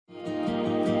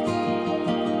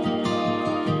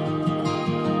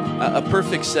A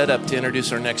perfect setup to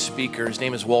introduce our next speaker. His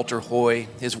name is Walter Hoy.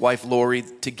 His wife Lori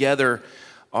together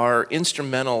are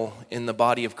instrumental in the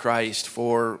body of Christ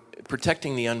for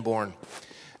protecting the unborn.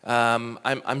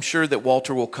 I'm sure that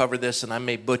Walter will cover this, and I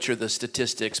may butcher the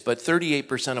statistics, but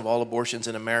 38% of all abortions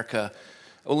in America.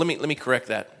 Oh, let me correct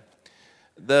that.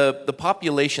 The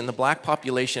population, the black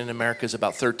population in America is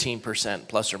about 13%,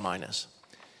 plus or minus.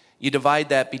 You divide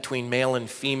that between male and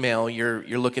female, you're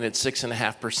looking at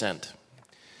 6.5%.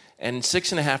 And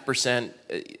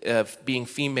 6.5% of being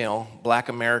female, black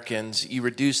Americans, you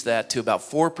reduce that to about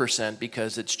 4%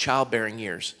 because it's childbearing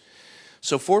years.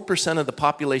 So 4% of the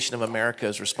population of America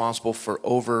is responsible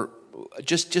for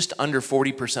just under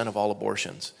 40% of all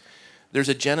abortions. There's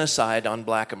a genocide on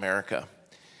black America.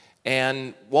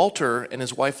 And Walter and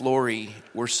his wife Lori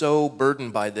were so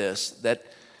burdened by this that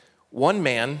one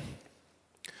man,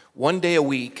 one day a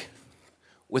week,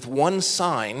 with one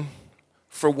sign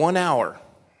for 1 hour,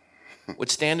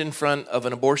 would stand in front of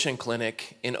an abortion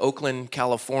clinic in Oakland,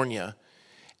 California,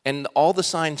 and all the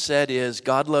sign said is,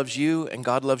 "God loves you and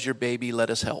God loves your baby, let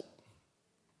us help."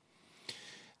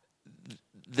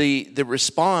 The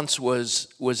response was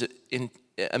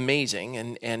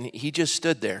amazing, and he just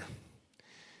stood there.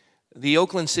 The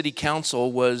Oakland City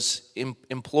Council was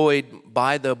employed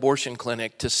by the abortion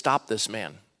clinic to stop this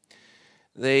man.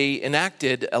 They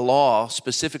enacted a law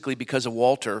specifically because of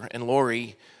Walter and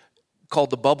Lori called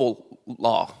the bubble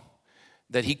law,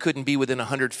 that he couldn't be within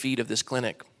 100 feet of this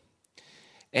clinic.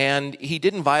 And he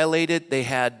didn't violate it. They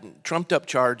had trumped up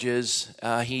charges.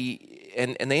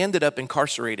 And they ended up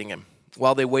incarcerating him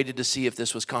while they waited to see if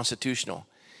this was constitutional.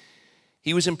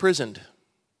 He was imprisoned.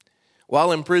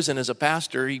 While in prison as a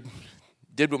pastor, he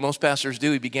did what most pastors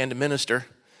do. He began to minister.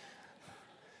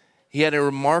 He had a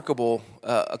remarkable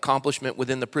accomplishment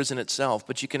within the prison itself.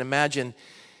 But you can imagine,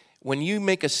 when you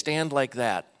make a stand like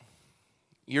that,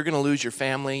 you're going to lose your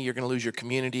family, you're going to lose your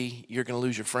community, you're going to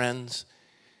lose your friends.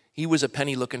 He was a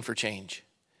penny looking for change.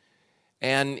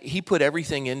 And he put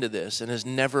everything into this and has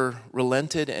never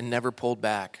relented and never pulled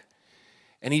back.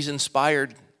 And he's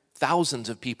inspired thousands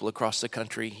of people across the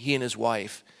country, he and his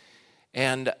wife.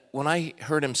 And when I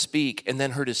heard him speak and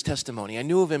then heard his testimony, I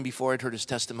knew of him before I'd heard his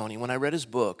testimony. When I read his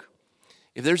book,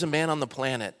 if there's a man on the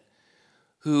planet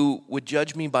who would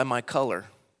judge me by my color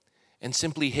and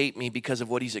simply hate me because of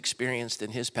what he's experienced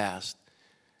in his past,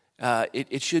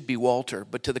 it should be Walter.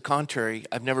 But to the contrary,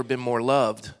 I've never been more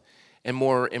loved and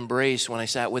more embraced when I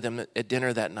sat with him at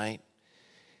dinner that night.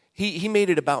 He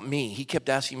made it about me. He kept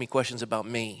asking me questions about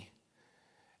me.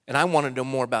 And I wanted to know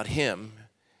more about him.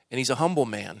 And he's a humble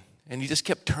man. And he just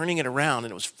kept turning it around,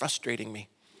 and it was frustrating me.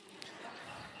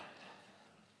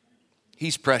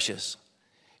 He's precious.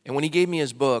 And when he gave me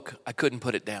his book, I couldn't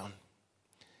put it down.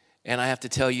 And I have to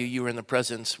tell you, you were in the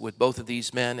presence with both of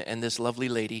these men and this lovely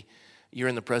lady. You're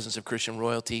in the presence of Christian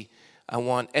royalty.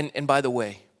 And by the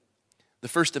way, the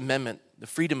First Amendment, the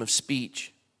freedom of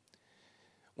speech,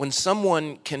 when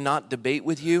someone cannot debate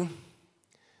with you,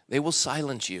 they will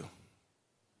silence you.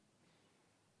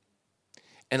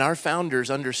 And our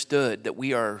founders understood that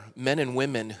we are men and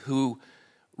women who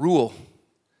rule,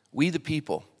 we the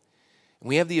people. And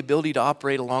we have the ability to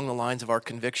operate along the lines of our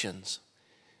convictions.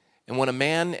 And when a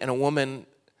man and a woman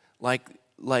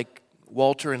like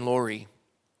Walter and Lori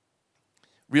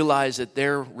realize that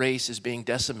their race is being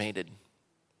decimated,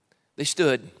 they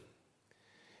stood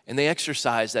and they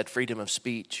exercised that freedom of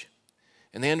speech.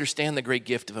 And they understand the great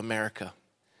gift of America.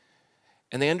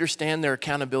 And they understand their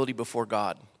accountability before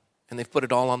God. And they've put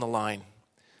it all on the line.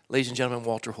 Ladies and gentlemen,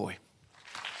 Walter Hoy.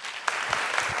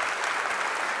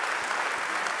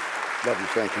 Love you,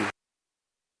 thank you.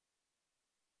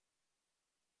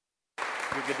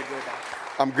 You're good to go back.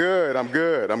 I'm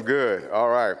good. All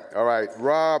right.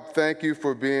 Rob, thank you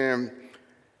for being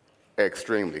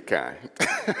extremely kind.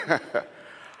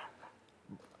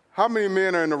 How many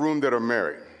men are in the room that are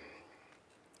married?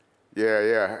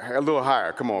 Yeah, a little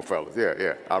higher. Come on, fellas.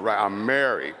 Yeah. All right, I'm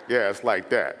married. Yeah, it's like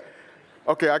that.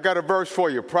 Okay, I got a verse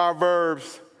for you.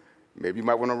 Proverbs, maybe you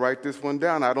might want to write this one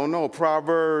down. I don't know.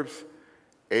 Proverbs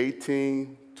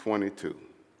 18:22.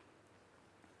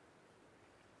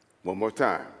 One more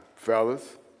time. Fellas,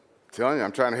 I'm telling you,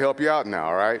 I'm trying to help you out now,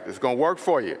 all right? It's going to work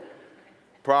for you.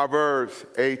 Proverbs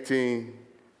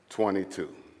 18:22.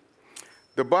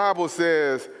 The Bible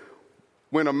says,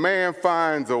 when a man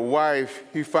finds a wife,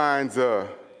 he finds a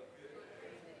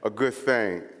good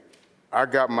thing. I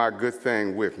got my good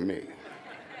thing with me.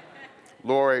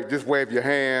 Lori, just wave your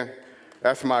hand.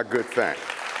 That's my good thing.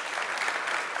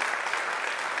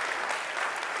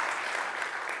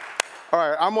 All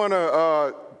right,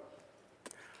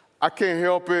 I can't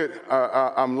help it.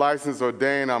 I'm licensed,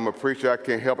 ordained. I'm a preacher. I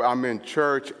can't help it. I'm in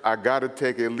church. I got to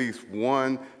take at least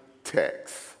one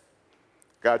text.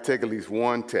 Got to take at least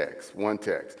one text. One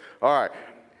text. All right.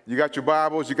 You got your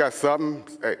Bibles? You got something?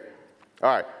 Hey.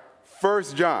 All right. 1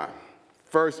 John.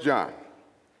 1 John.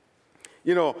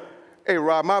 You know, hey,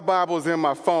 Rob, my Bible's in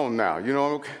my phone now. You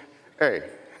know, hey,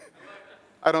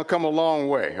 I done come a long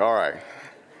way. All right.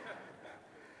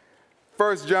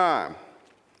 1 John.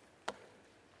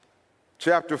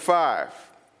 Chapter 5,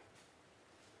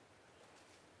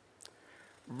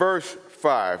 verse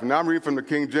 5. Now I'm reading from the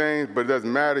King James, but it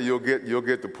doesn't matter. You'll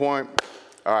get the point.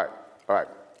 All right.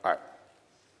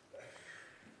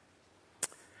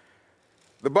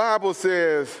 The Bible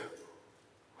says,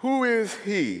 "Who is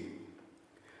he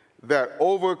that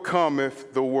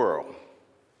overcometh the world?"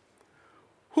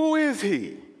 Who is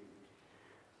he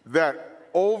that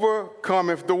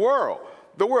overcometh the world?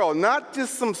 The world, not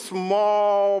just some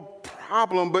small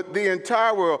problem, but the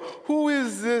entire world. Who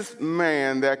is this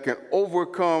man that can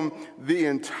overcome the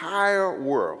entire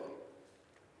world?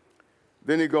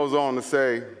 Then he goes on to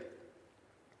say,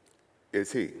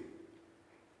 it's he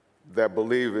that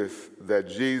believeth that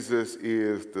Jesus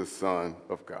is the Son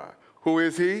of God. Who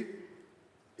is he?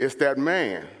 It's that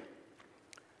man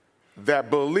that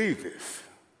believeth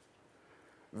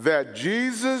that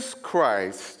Jesus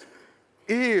Christ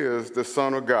is the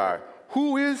Son of God.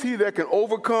 Who is he that can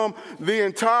overcome the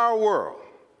entire world?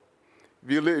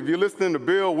 If you're listening to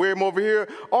Bill Wim over here,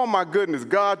 oh my goodness,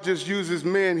 God just uses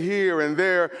men here and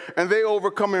there, and they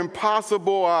overcome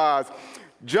impossible odds.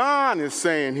 John is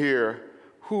saying here,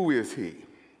 who is he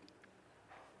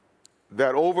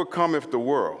that overcometh the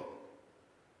world?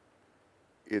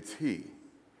 It's he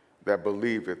that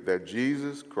believeth that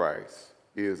Jesus Christ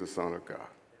is the Son of God.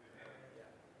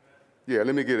 Yeah,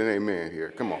 let me get an amen here.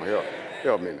 Come on, help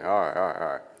me now.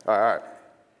 All right.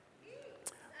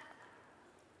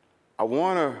 I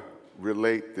want to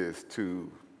relate this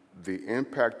to the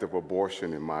impact of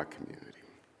abortion in my community.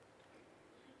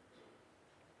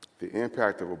 The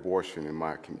impact of abortion in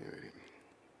my community.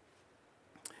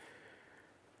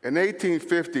 In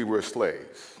 1850, we're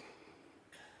slaves.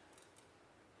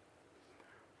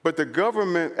 But the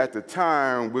government at the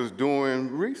time was doing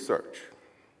research.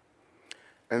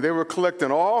 And they were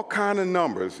collecting all kind of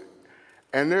numbers.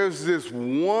 And there's this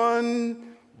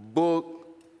one book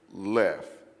left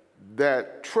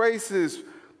that traces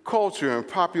culture and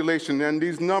population and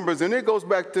these numbers, and it goes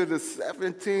back to the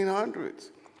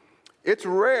 1700s. It's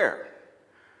rare.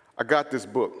 I got this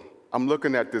book. I'm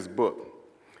looking at this book.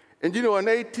 And you know, in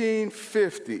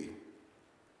 1850,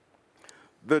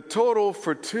 the total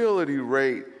fertility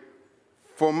rate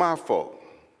for my folk,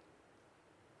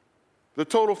 the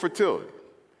total fertility,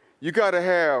 you got to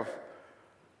have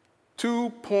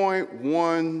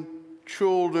 2.1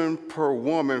 children per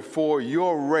woman for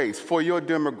your race, for your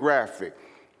demographic,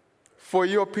 for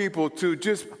your people to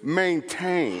just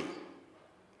maintain,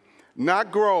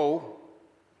 not grow,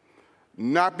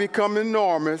 not become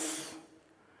enormous,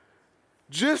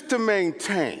 just to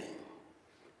maintain,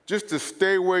 just to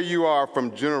stay where you are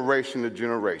from generation to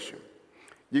generation.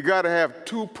 You got to have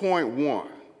 2.1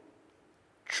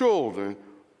 children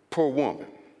per woman.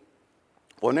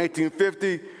 Well, in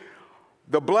 1850,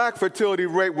 the black fertility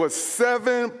rate was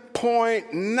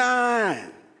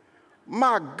 7.9.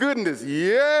 My goodness,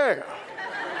 yeah.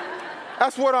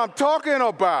 That's what I'm talking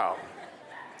about.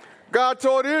 God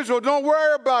told Israel, don't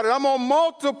worry about it. I'm going to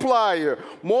multiply you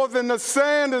more than the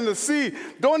sand and the sea.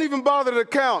 Don't even bother to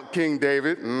count, King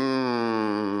David.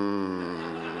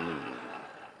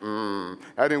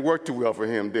 That didn't work too well for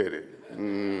him, did it?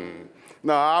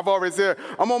 No, I've already said,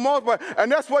 I'm going to multiply.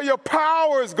 And that's where your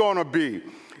power is going to be.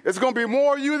 It's going to be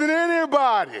more of you than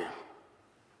anybody.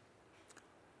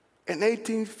 In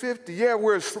 1850, yeah,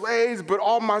 we're slaves, but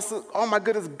oh my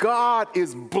goodness, God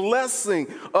is blessing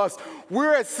us.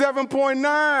 We're at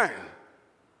 7.9.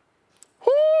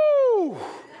 Whoo!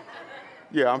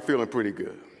 Yeah, I'm feeling pretty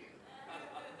good.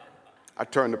 I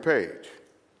turned the page.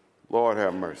 Lord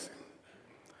have mercy.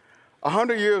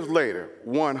 100 years later,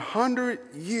 I'm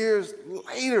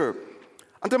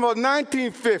talking about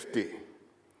 1950,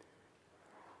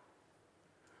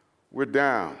 we're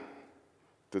down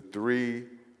to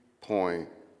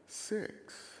 3.6.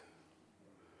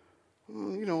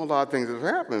 You know, a lot of things have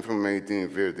happened from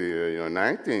 1850 to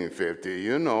 1950,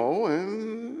 and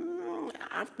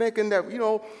I'm thinking that,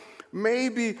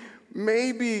 maybe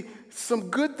some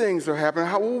good things are happening.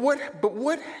 But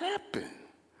what happened?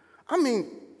 I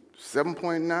mean,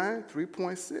 7.9,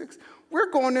 3.6. We're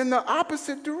going in the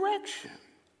opposite direction.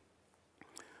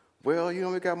 Well,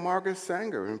 we got Margaret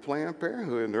Sanger in Planned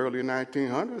Parenthood in the early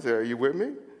 1900s. Are you with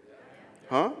me?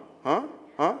 Huh? Huh?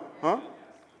 Huh? Huh?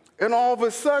 And all of a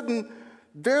sudden,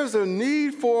 there's a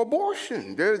need for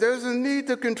abortion. There's a need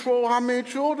to control how many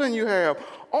children you have.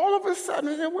 All of a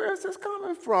sudden, where is this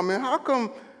coming from? And how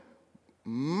come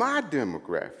my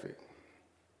demographic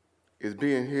is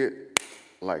being hit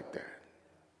like that?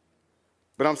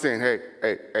 But I'm saying, hey,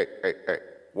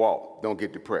 Walt, don't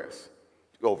get depressed.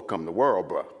 You overcome the world,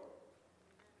 bro.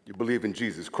 You believe in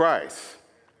Jesus Christ.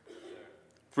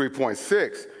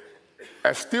 3.6,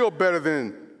 that's still better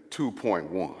than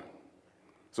 2.1.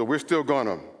 So we're still going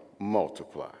to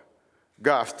multiply.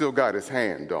 God still got his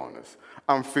hand on us.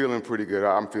 I'm feeling pretty good.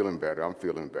 I'm feeling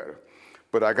better.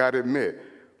 But I got to admit,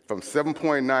 from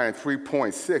 7.9 and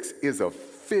 3.6 is a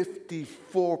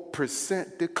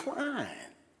 54% decline.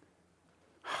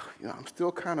 I'm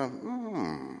still kind of,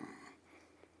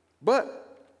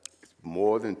 But it's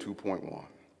more than 2.1.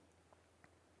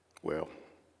 Well,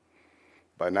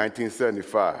 by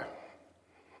 1975,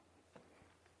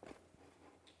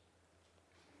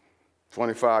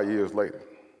 25 years later,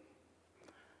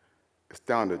 it's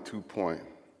down to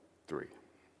 2.3.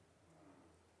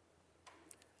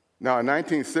 Now, in the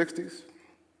 1960s,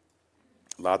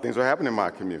 a lot of things were happening in my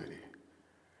community.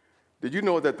 Did you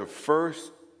know that the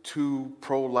first 2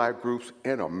 pro-life groups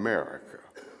in America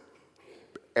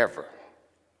ever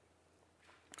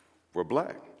were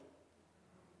black?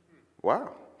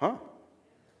 Wow, huh?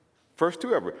 First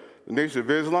 2 ever. The Nation of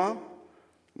Islam.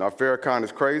 Now, Farrakhan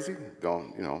is crazy,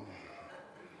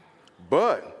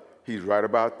 but he's right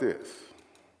about this.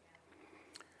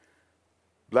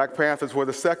 Black Panthers were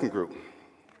the second group.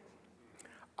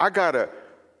 I got a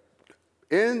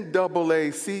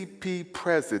NAACP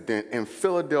president in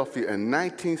Philadelphia in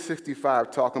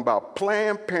 1965 talking about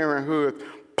Planned Parenthood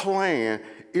plan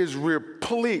is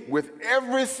replete with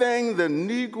everything the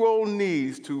Negro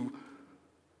needs to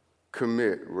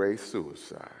commit race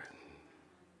suicide.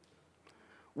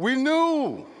 We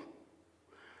knew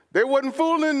they wasn't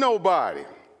fooling nobody.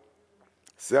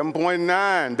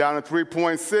 7.9 down to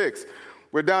 3.6.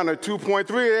 We're down to 2.3.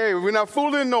 Hey, we're not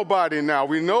fooling nobody now.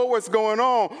 We know what's going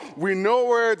on. We know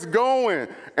where it's going.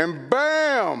 And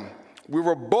bam, we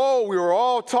were bold. We were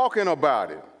all talking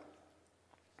about it.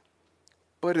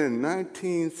 But in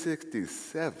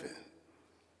 1967,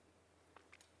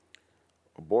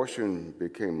 abortion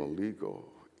became illegal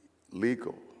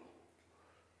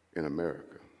in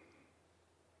America.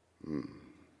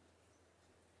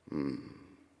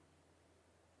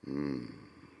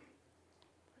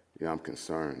 Yeah, I'm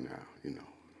concerned now,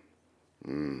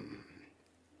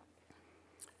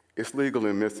 It's legal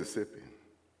in Mississippi.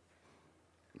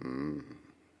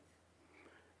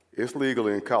 It's legal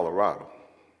in Colorado.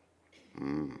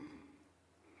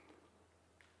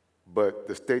 But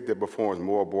the state that performs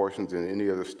more abortions than any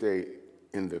other state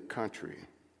in the country,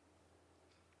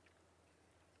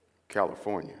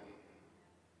 California,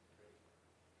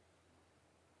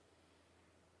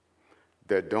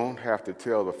 that don't have to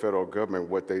tell the federal government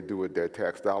what they do with their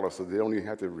tax dollars, so they don't even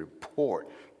have to report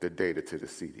the data to the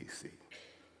CDC.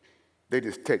 They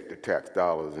just take the tax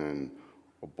dollars and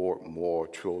abort more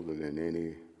children than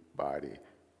anybody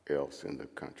else in the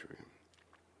country.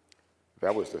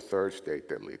 That was the third state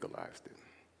that legalized it.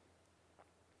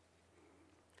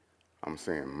 I'm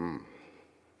saying,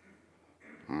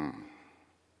 And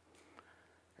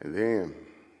then,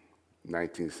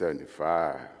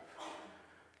 1975,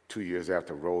 2 years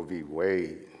after Roe v.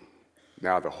 Wade,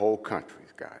 now the whole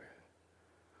country's got it.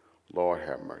 Lord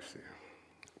have mercy.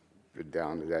 We're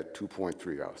down to that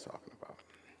 2.3 I was talking about.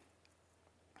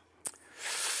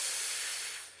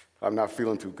 I'm not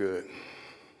feeling too good.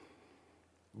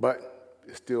 But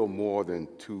it's still more than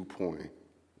 2.1.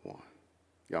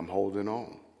 Yeah, I'm holding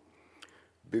on.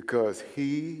 Because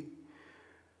he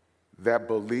that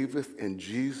believeth in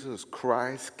Jesus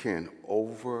Christ can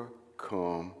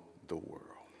overcome the world.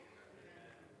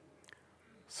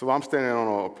 So I'm standing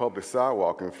on a public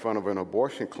sidewalk in front of an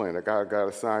abortion clinic. I got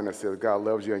a sign that says, God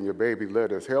loves you and your baby,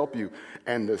 let us help you.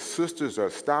 And the sisters are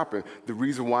stopping. The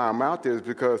reason why I'm out there is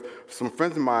because some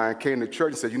friends of mine came to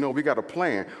church and said, we got a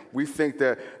plan. We think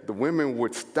that the women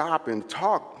would stop and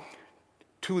talk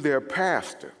to their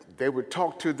pastor. They would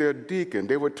talk to their deacon.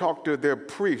 They would talk to their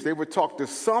priest. They would talk to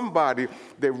somebody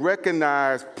they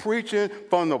recognized preaching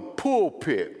from the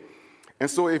pulpit. And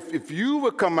so if you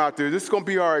would come out there, this is going to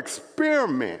be our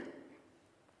experiment.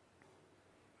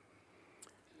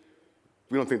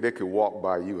 We don't think they could walk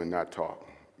by you and not talk.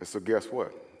 And so guess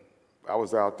what? I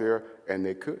was out there and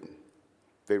they couldn't.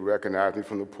 They recognized me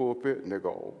from the pulpit and they go,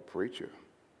 oh, preacher.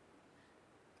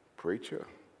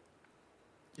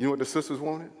 You know what the sisters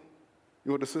wanted?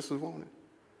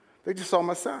 They just saw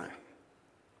my sign.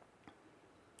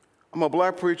 I'm a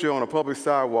black preacher on a public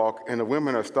sidewalk, and the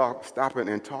women are stopping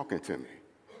and talking to me.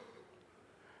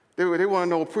 They want to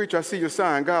know, preacher, I see your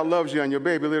sign. God loves you and your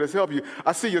baby, let us help you.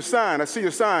 I see your sign. I see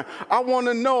your sign. I want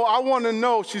to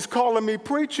know. She's calling me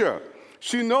preacher.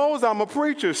 She knows I'm a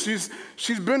preacher. She's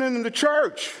been in the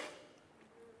church.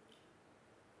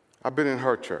 I've been in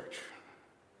her church.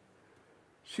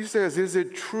 She says, is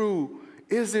it true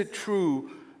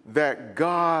that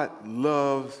God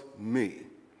loves me?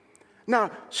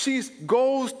 Now, she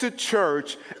goes to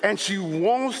church and she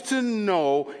wants to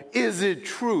know, is it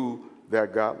true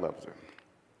that God loves her?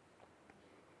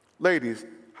 Ladies,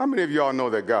 how many of y'all know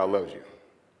that God loves you?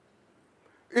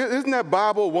 Isn't that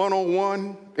Bible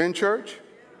 101 in church?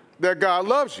 That God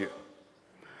loves you.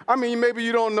 I mean, maybe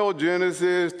you don't know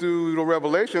Genesis through the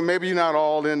Revelation. Maybe you're not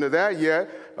all into that yet,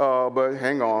 but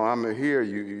hang on, I'm here,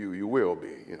 you will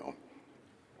be, you know.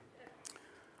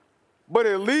 But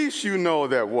at least you know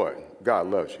that what? God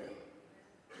loves you.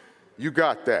 You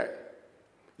got that.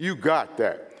 You got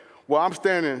that. Well, I'm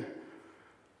standing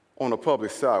on a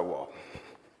public sidewalk.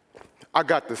 I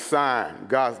got the sign.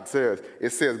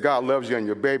 It says, God loves you and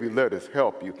your baby, let us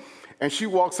help you. And she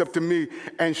walks up to me,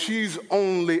 and she's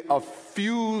only a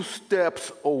few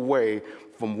steps away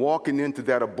from walking into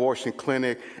that abortion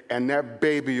clinic, and that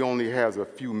baby only has a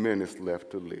few minutes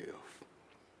left to live.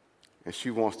 And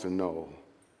she wants to know,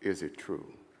 is it true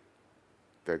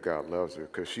that God loves her?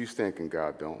 Because she's thinking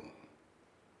God don't.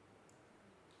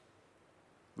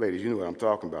 Ladies, you know what I'm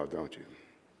talking about, don't you?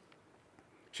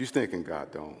 She's thinking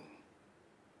God don't.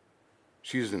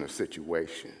 She's in a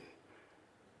situation.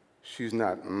 She's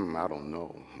not, I don't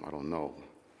know.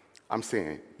 I'm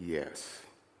saying, yes,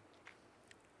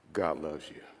 God loves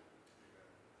you.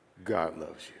 God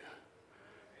loves you.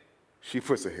 She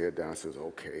puts her head down and says,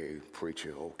 okay,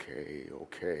 preacher,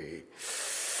 okay.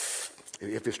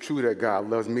 If it's true that God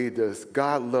loves me, does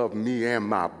God love me and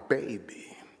my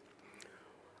baby?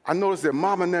 I noticed that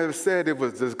Mama never said it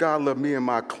was, does God love me and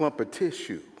my clump of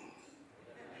tissue?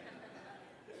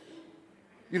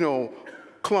 You know,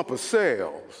 clump of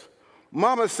cells.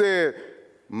 Mama said,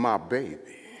 my baby.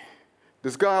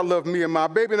 Does God love me and my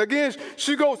baby? And again,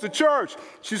 she goes to church.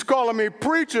 She's calling me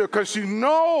preacher because she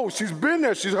knows she's been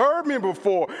there. She's heard me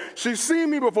before. She's seen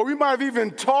me before. We might have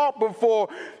even talked before.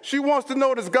 She wants to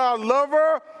know, does God love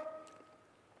her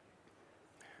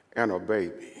and her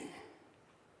baby?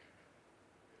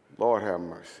 Lord have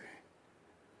mercy.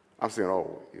 I'm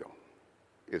saying,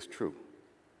 it's true.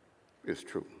 It's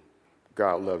true.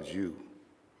 God loves you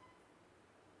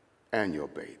and your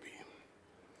baby.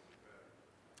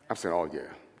 I'm saying, oh, yeah,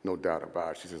 no doubt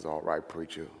about it. She says, all right,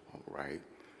 preacher, all right.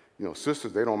 You know,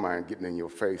 sisters, they don't mind getting in your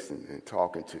face and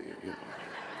talking to you, you know.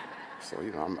 So,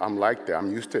 you know, I'm like that.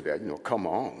 I'm used to that. You know, come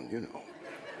on, you know.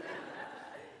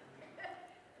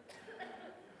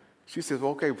 She says,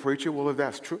 well, okay, preacher, well, if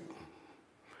that's true,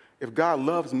 if God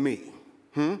loves me,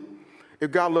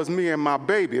 if God loves me and my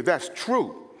baby, if that's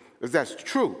true, if it's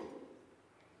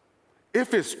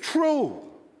true,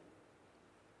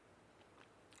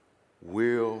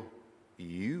 will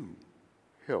you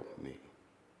help me?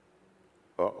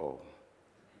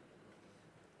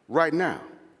 Right now,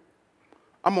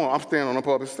 I'm standing on a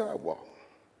public sidewalk.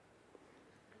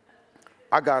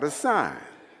 I got a sign.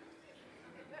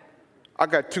 I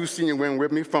got 2 senior women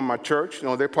with me from my church. You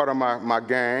know, they're part of my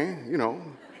gang, you know.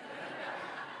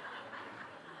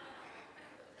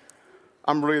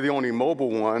 I'm really the only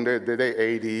mobile one. They're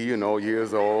 80, you know,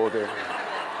 years old.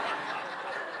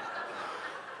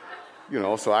 You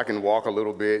know, so I can walk a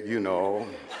little bit, you know.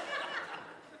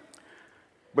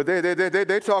 But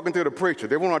they're talking to the preacher.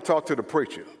 They want to talk to the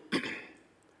preacher.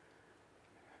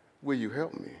 Will you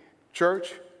help me?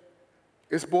 Church,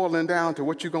 it's boiling down to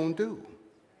what you're going to do.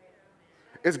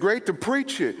 It's great to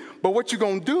preach it, but what you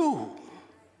going to do?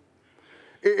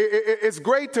 It's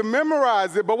great to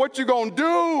memorize it, but what you going to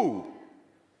do?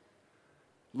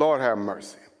 Lord have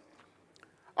mercy.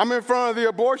 I'm in front of the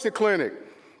abortion clinic.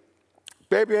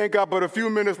 Baby ain't got but a few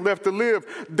minutes left to live.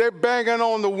 They're banging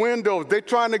on the windows. They're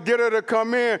trying to get her to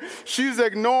come in. She's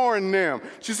ignoring them.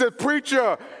 She said,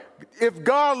 preacher, if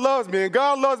God loves me and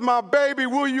God loves my baby,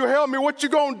 will you help me? What you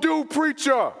gonna do,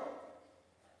 preacher?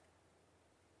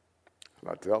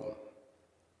 I tell them,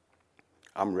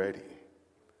 I'm ready.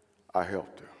 I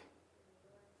helped her.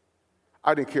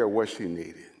 I didn't care what she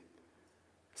needed.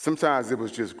 Sometimes it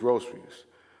was just groceries.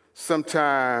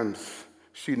 Sometimes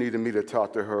she needed me to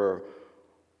talk to her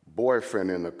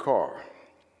boyfriend in the car.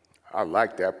 I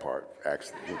like that part,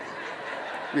 actually.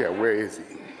 Yeah, where is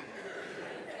he?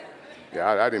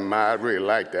 Yeah, I didn't mind. I really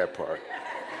like that part.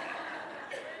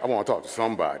 I want to talk to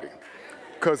somebody.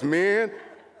 Because men,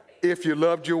 if you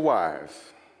loved your wives,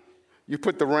 You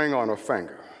put the ring on her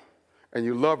finger, and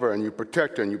you love her, and you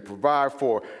protect her, and you provide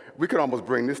for her. We could almost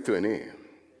bring this to an end.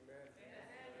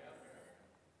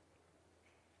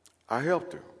 I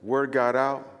helped her. Word got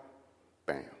out,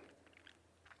 bam.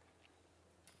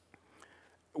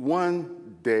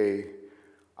 One day,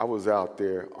 I was out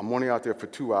there. I'm only out there for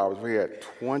 2 hours. We had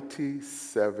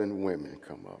 27 women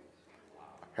come up,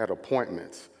 had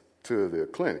appointments to the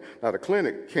clinic. Now, the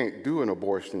clinic can't do an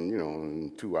abortion,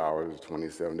 in 2 hours,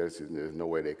 27. There's no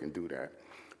way they can do that.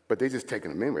 But they just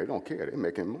taking them anyway. They don't care. They're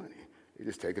making money. They're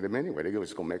just taking them anyway. They're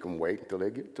just going to make them wait until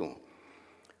they get to them.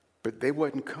 But they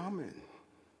wasn't coming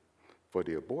for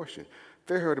the abortion.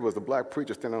 They heard it was a black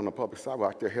preacher standing on the public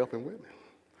sidewalk out there helping women.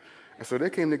 And so they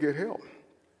came to get help.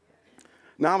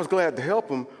 Now, I was glad to help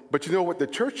them, but you know what? The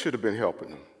church should have been helping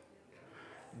them.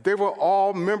 They were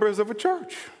all members of a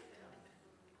church.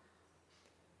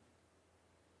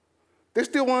 They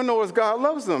still want to know if God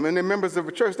loves them, and they're members of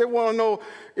a church. They want to know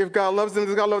if God loves them,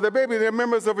 does God love their baby? They're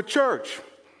members of a church.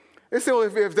 They say, well,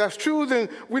 if that's true, then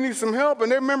we need some help,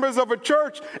 and they're members of a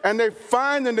church, and they're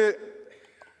finding it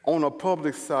on a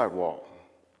public sidewalk,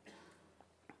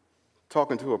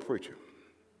 talking to a preacher.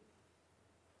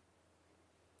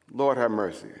 Lord have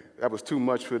mercy. That was too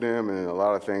much for them, and a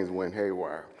lot of things went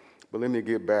haywire. But let me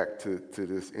get back to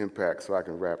this impact so I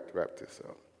can wrap this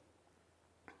up.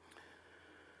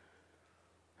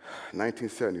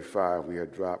 1975, we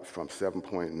had dropped from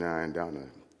 7.9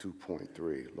 down to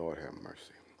 2.3. Lord have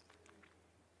mercy.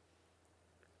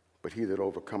 But he that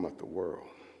overcometh the world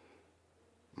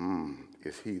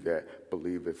is he that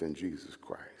believeth in Jesus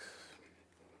Christ.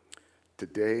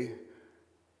 Today,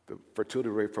 the fertility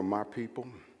rate for my people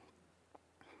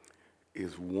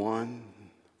is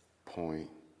 1.8.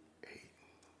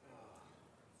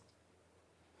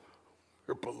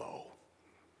 We're below.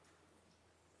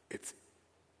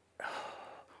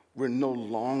 We're no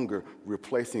longer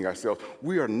replacing ourselves.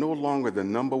 We are no longer the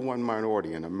number one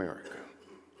minority in America.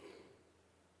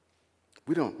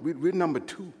 We're number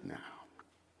 2 now.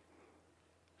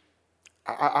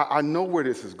 I know where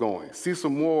this is going. Cecil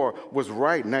Moore was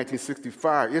right in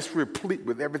 1965. It's replete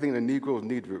with everything the Negroes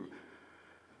need to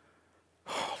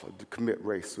commit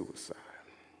race suicide.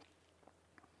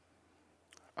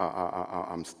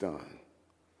 I'm stunned.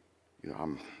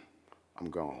 I'm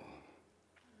gone.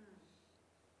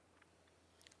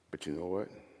 But you know what?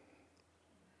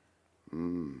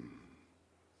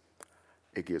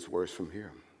 It gets worse from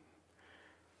here.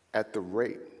 At the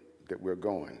rate that we're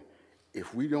going,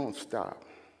 if we don't stop,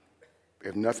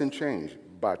 if nothing changed,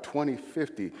 by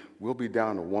 2050, we'll be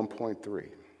down to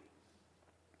 1.3.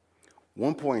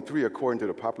 1.3, according to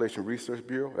the Population Research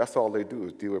Bureau, that's all they do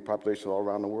is deal with populations all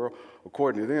around the world.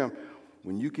 According to them,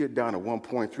 when you get down to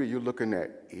 1.3, you're looking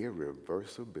at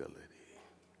irreversibility.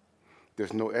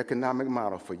 There's no economic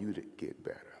model for you to get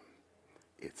better.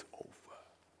 It's over.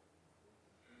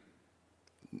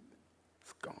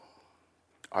 It's gone.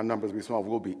 Our numbers will be small.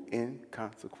 We'll be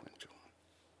inconsequential.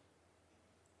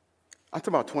 I'm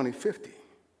talking about 2050.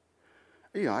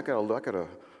 I got a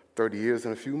 30 years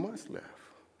and a few months left.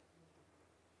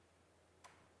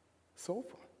 It's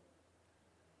over.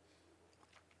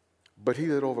 But he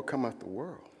that overcometh the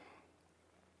world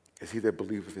is he that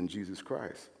believeth in Jesus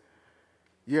Christ.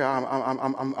 Yeah,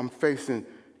 I'm facing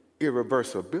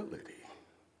irreversibility.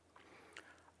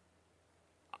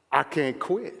 I can't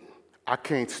quit. I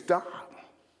can't stop.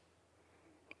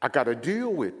 I got to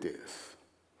deal with this.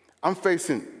 I'm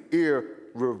facing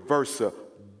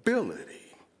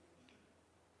irreversibility.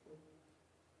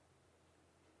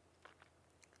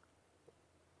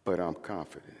 But I'm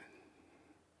confident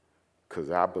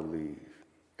because I believe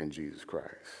in Jesus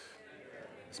Christ.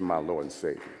 He's my Lord and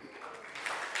Savior.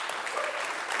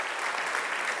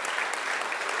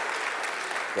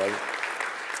 Brother,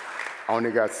 I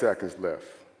only got seconds left.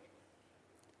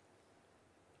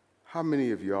 How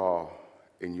many of y'all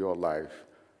in your life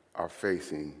are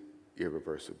facing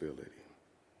irreversibility?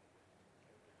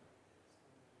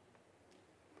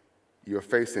 You're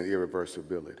facing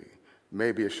irreversibility.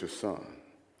 Maybe it's your son.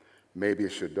 Maybe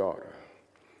it's your daughter.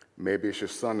 Maybe it's your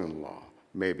son-in-law.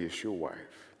 Maybe it's your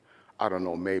wife. I don't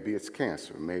know. Maybe it's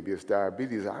cancer. Maybe it's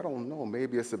diabetes. I don't know.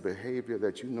 Maybe it's a behavior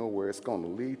that you know where it's going to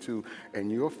lead to,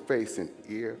 and you're facing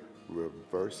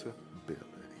irreversibility.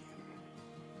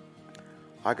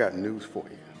 I got news for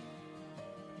you.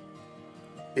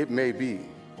 It may be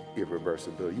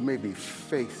irreversibility. You may be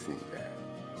facing that.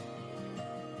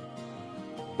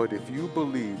 But if you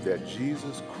believe that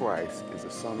Jesus Christ is the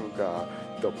Son of God,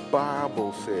 the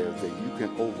Bible says that you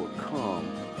can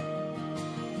overcome